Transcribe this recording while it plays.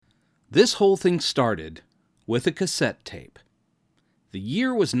This whole thing started with a cassette tape. The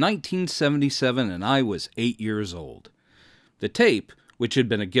year was 1977 and I was 8 years old. The tape, which had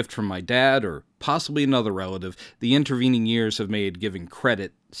been a gift from my dad or possibly another relative, the intervening years have made giving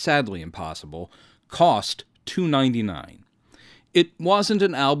credit sadly impossible, cost $2.99. It wasn't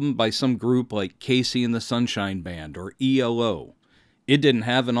an album by some group like Casey and the Sunshine Band or ELO. It didn't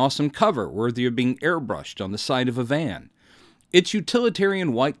have an awesome cover worthy of being airbrushed on the side of a van. Its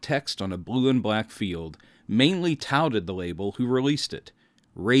utilitarian white text on a blue and black field mainly touted the label who released it,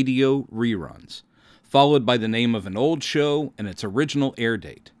 Radio Reruns, followed by the name of an old show and its original air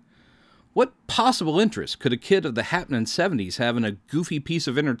date. What possible interest could a kid of the happening 70s have in a goofy piece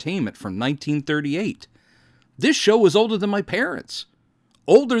of entertainment from 1938? This show was older than my parents.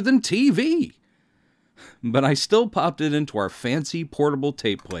 Older than TV. But I still popped it into our fancy portable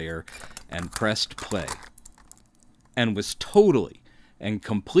tape player and pressed play. And was totally and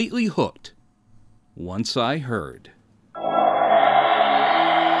completely hooked once I heard.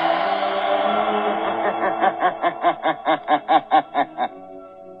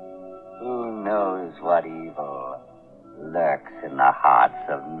 Who knows what evil lurks in the hearts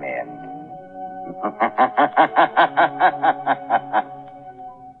of men?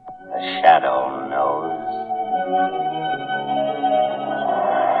 The shadow knows.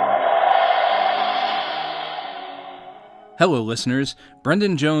 Hello listeners,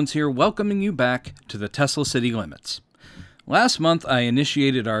 Brendan Jones here, welcoming you back to the Tesla City Limits. Last month I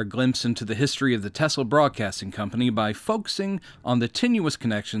initiated our glimpse into the history of the Tesla Broadcasting Company by focusing on the tenuous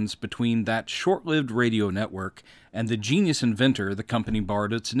connections between that short-lived radio network and the genius inventor the company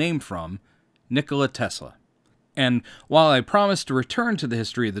borrowed its name from, Nikola Tesla. And while I promised to return to the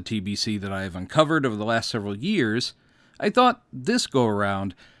history of the TBC that I have uncovered over the last several years, I thought this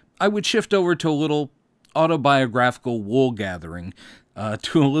go-around I would shift over to a little autobiographical wool gathering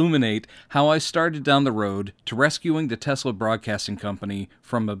to illuminate how I started down the road to rescuing the Tesla Broadcasting Company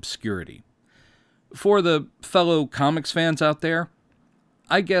from obscurity. For the fellow comics fans out there,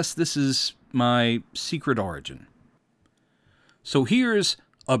 I guess this is my secret origin. So here's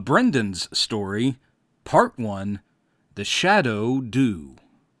A Brendan's Story, Part 1, The Shadow Dew.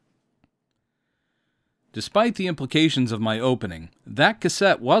 Despite the implications of my opening, that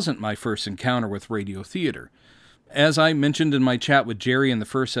cassette wasn't my first encounter with radio theater. As I mentioned in my chat with Jerry in the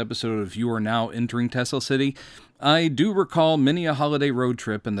first episode of You Are Now Entering Tesla City, I do recall many a holiday road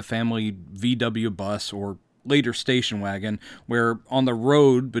trip in the family VW bus or later station wagon, where on the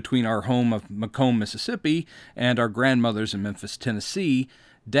road between our home of Macomb, Mississippi, and our grandmother's in Memphis, Tennessee,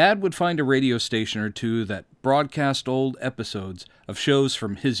 Dad would find a radio station or two that broadcast old episodes of shows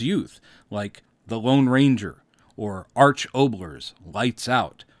from his youth, like The Lone Ranger, or Arch Obler's Lights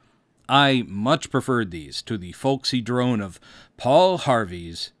Out. I much preferred these to the folksy drone of Paul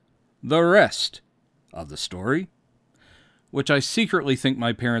Harvey's The Rest of the Story, which I secretly think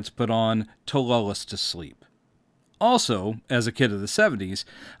my parents put on to lull us to sleep. Also, as a kid of the 70s,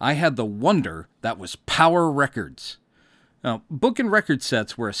 I had the wonder that was Power Records. Now, book and record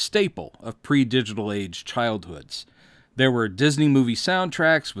sets were a staple of pre-digital age childhoods. There were Disney movie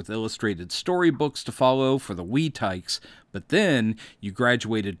soundtracks with illustrated storybooks to follow for the wee tykes, but then you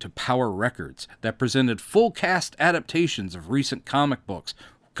graduated to Power Records that presented full cast adaptations of recent comic books,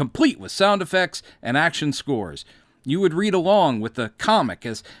 complete with sound effects and action scores. You would read along with the comic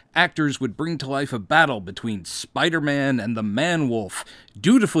as actors would bring to life a battle between Spider-Man and the Man-Wolf,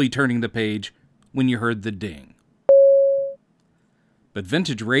 dutifully turning the page when you heard the ding. But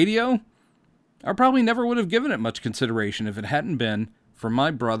vintage radio? I probably never would have given it much consideration if it hadn't been for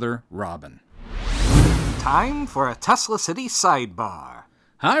my brother, Robin. Time for a Tesla City sidebar.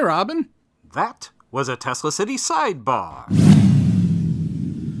 Hi, Robin. That was a Tesla City sidebar.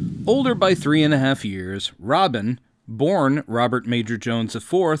 Older by 3.5 years, Robin, born Robert Major Jones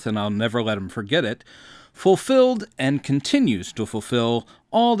IV, and I'll never let him forget it, fulfilled and continues to fulfill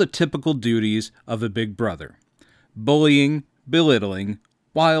all the typical duties of a big brother. Bullying, belittling,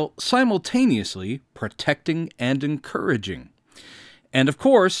 while simultaneously protecting and encouraging. And of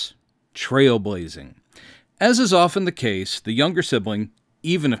course, trailblazing. As is often the case, the younger sibling,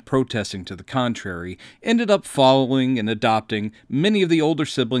 even if protesting to the contrary, ended up following and adopting many of the older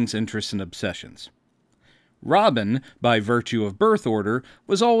siblings' interests and obsessions. Robin, by virtue of birth order,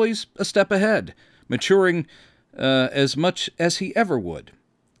 was always a step ahead, maturing as much as he ever would.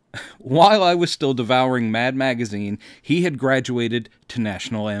 While I was still devouring Mad Magazine, he had graduated to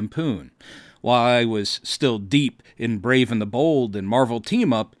National Lampoon. While I was still deep in Brave and the Bold and Marvel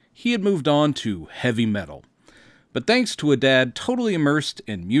Team-Up, he had moved on to heavy metal. But thanks to a dad totally immersed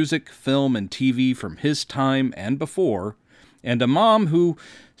in music, film, and TV from his time and before, and a mom who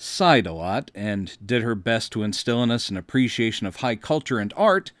sighed a lot, and did her best to instill in us an appreciation of high culture and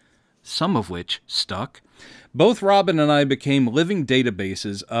art, some of which stuck, both Robin and I became living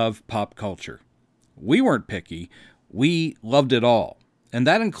databases of pop culture. We weren't picky, we loved it all, and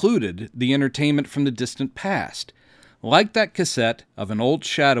that included the entertainment from the distant past, like that cassette of an old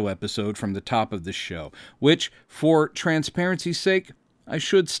Shadow episode from the top of this show, which, for transparency's sake, I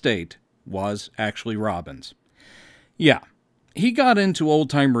should state, was actually Robin's. Yeah, he got into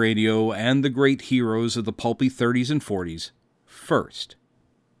old-time radio and the great heroes of the pulpy 30s and 40s first,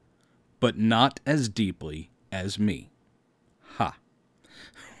 but not as deeply as me. Ha.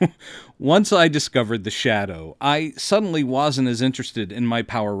 Once I discovered the Shadow, I suddenly wasn't as interested in my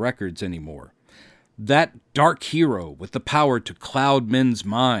Power records anymore. That dark hero with the power to cloud men's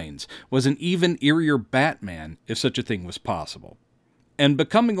minds was an even eerier Batman, if such a thing was possible. And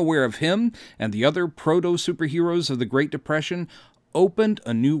becoming aware of him and the other proto-superheroes of the Great Depression opened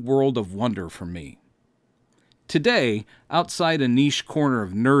a new world of wonder for me. Today, outside a niche corner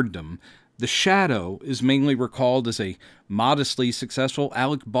of nerddom, the Shadow is mainly recalled as a modestly successful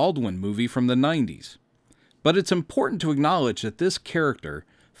Alec Baldwin movie from the 90s. But it's important to acknowledge that this character,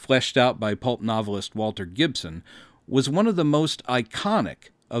 fleshed out by pulp novelist Walter Gibson, was one of the most iconic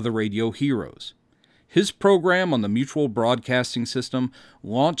of the radio heroes. His program on the Mutual Broadcasting System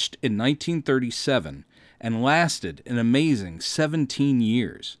launched in 1937 and lasted an amazing 17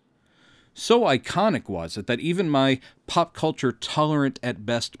 years. So iconic was it that even my pop culture tolerant at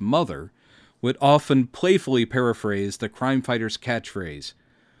best mother would often playfully paraphrase the crime fighter's catchphrase,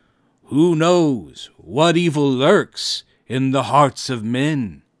 "Who knows what evil lurks in the hearts of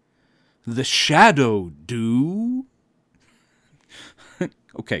men? The Shadow do?"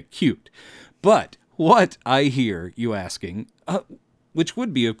 Okay, cute. But what I hear you asking, which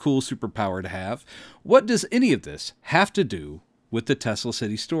would be a cool superpower to have, what does any of this have to do with the Tesla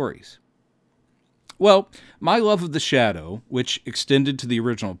City stories? Well, my love of the Shadow, which extended to the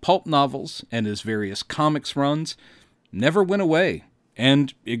original pulp novels and his various comics runs, never went away,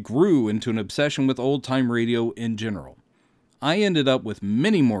 and it grew into an obsession with old-time radio in general. I ended up with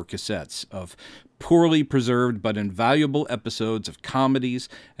many more cassettes of poorly preserved but invaluable episodes of comedies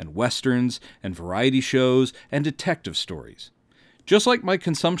and westerns and variety shows and detective stories. Just like my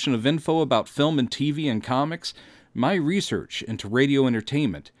consumption of info about film and TV and comics, my research into radio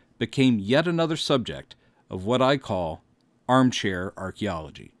entertainment became yet another subject of what I call armchair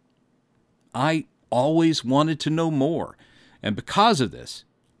archaeology. I always wanted to know more, and because of this,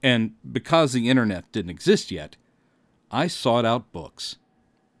 and because the internet didn't exist yet, I sought out books.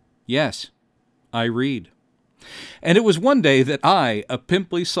 Yes, I read. And it was one day that I, a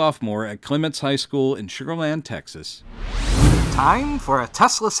pimply sophomore at Clements High School in Sugar Land, Texas. Time for a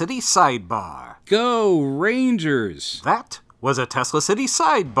Tesla City sidebar. Go Rangers! That was a Tesla City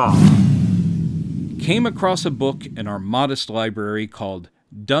sidebar. Came across a book in our modest library called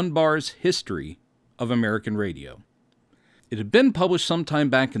Dunbar's History of American Radio. It had been published sometime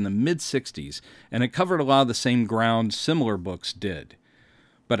back in the mid-60s, and it covered a lot of the same ground similar books did.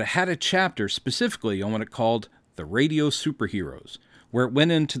 But it had a chapter specifically on what it called the radio superheroes, where it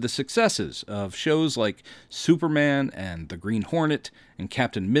went into the successes of shows like Superman and the Green Hornet and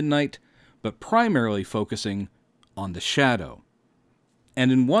Captain Midnight, but primarily focusing on the Shadow.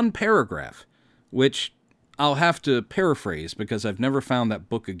 And in one paragraph, which I'll have to paraphrase because I've never found that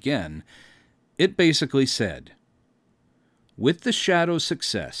book again, it basically said, "With the Shadow's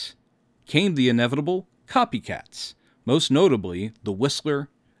success came the inevitable copycats, most notably the Whistler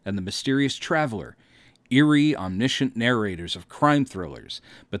and the Mysterious Traveler, eerie, omniscient narrators of crime thrillers,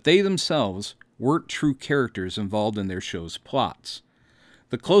 but they themselves weren't true characters involved in their show's plots.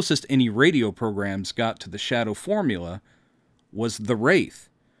 The closest any radio programs got to the Shadow formula was The Wraith,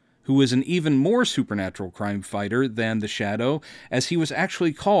 who was an even more supernatural crime fighter than the Shadow, as he was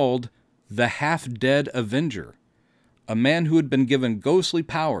actually called the Half-Dead Avenger, a man who had been given ghostly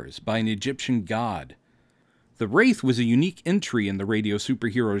powers by an Egyptian god. The Wraith was a unique entry in the radio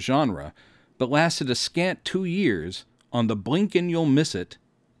superhero genre, but lasted a scant 2 years on the blink and you'll miss it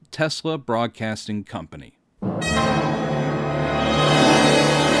Tesla Broadcasting Company."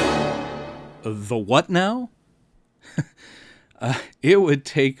 The what now? It would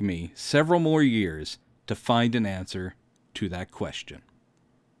take me several more years to find an answer to that question.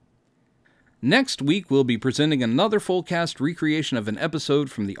 Next week, we'll be presenting another full cast recreation of an episode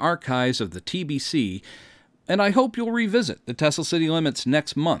from the archives of the TBC, and I hope you'll revisit the Tesla City Limits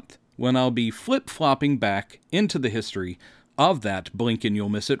next month, when I'll be flip-flopping back into the history of that blink and you'll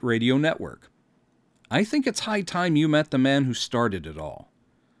miss it radio network. I think it's high time you met the man who started it all,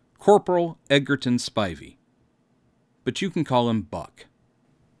 Corporal Edgerton Spivey. But you can call him Buck.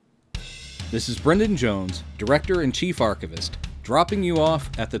 This is Brendan Jones, Director and Chief Archivist, dropping you off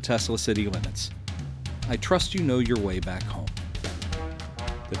at the Tesla City limits. I trust you know your way back home.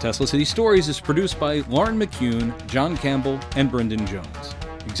 The Tesla City Stories is produced by Lauren McCune, John Campbell, and Brendan Jones.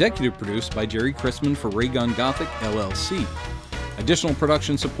 Executive produced by Jerry Chrisman for Raygun Gothic, LLC. Additional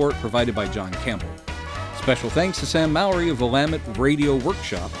production support provided by John Campbell. Special thanks to Sam Mowry of Willamette Radio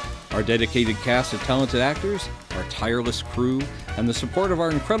Workshop, our dedicated cast of talented actors, our tireless crew, and the support of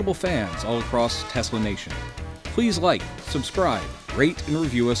our incredible fans all across Tesla Nation. Please like, subscribe, rate, and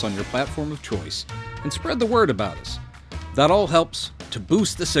review us on your platform of choice, and spread the word about us. That all helps to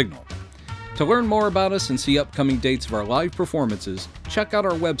boost the signal. To learn more about us and see upcoming dates of our live performances, check out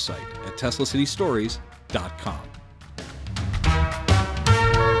our website at teslacitystories.com.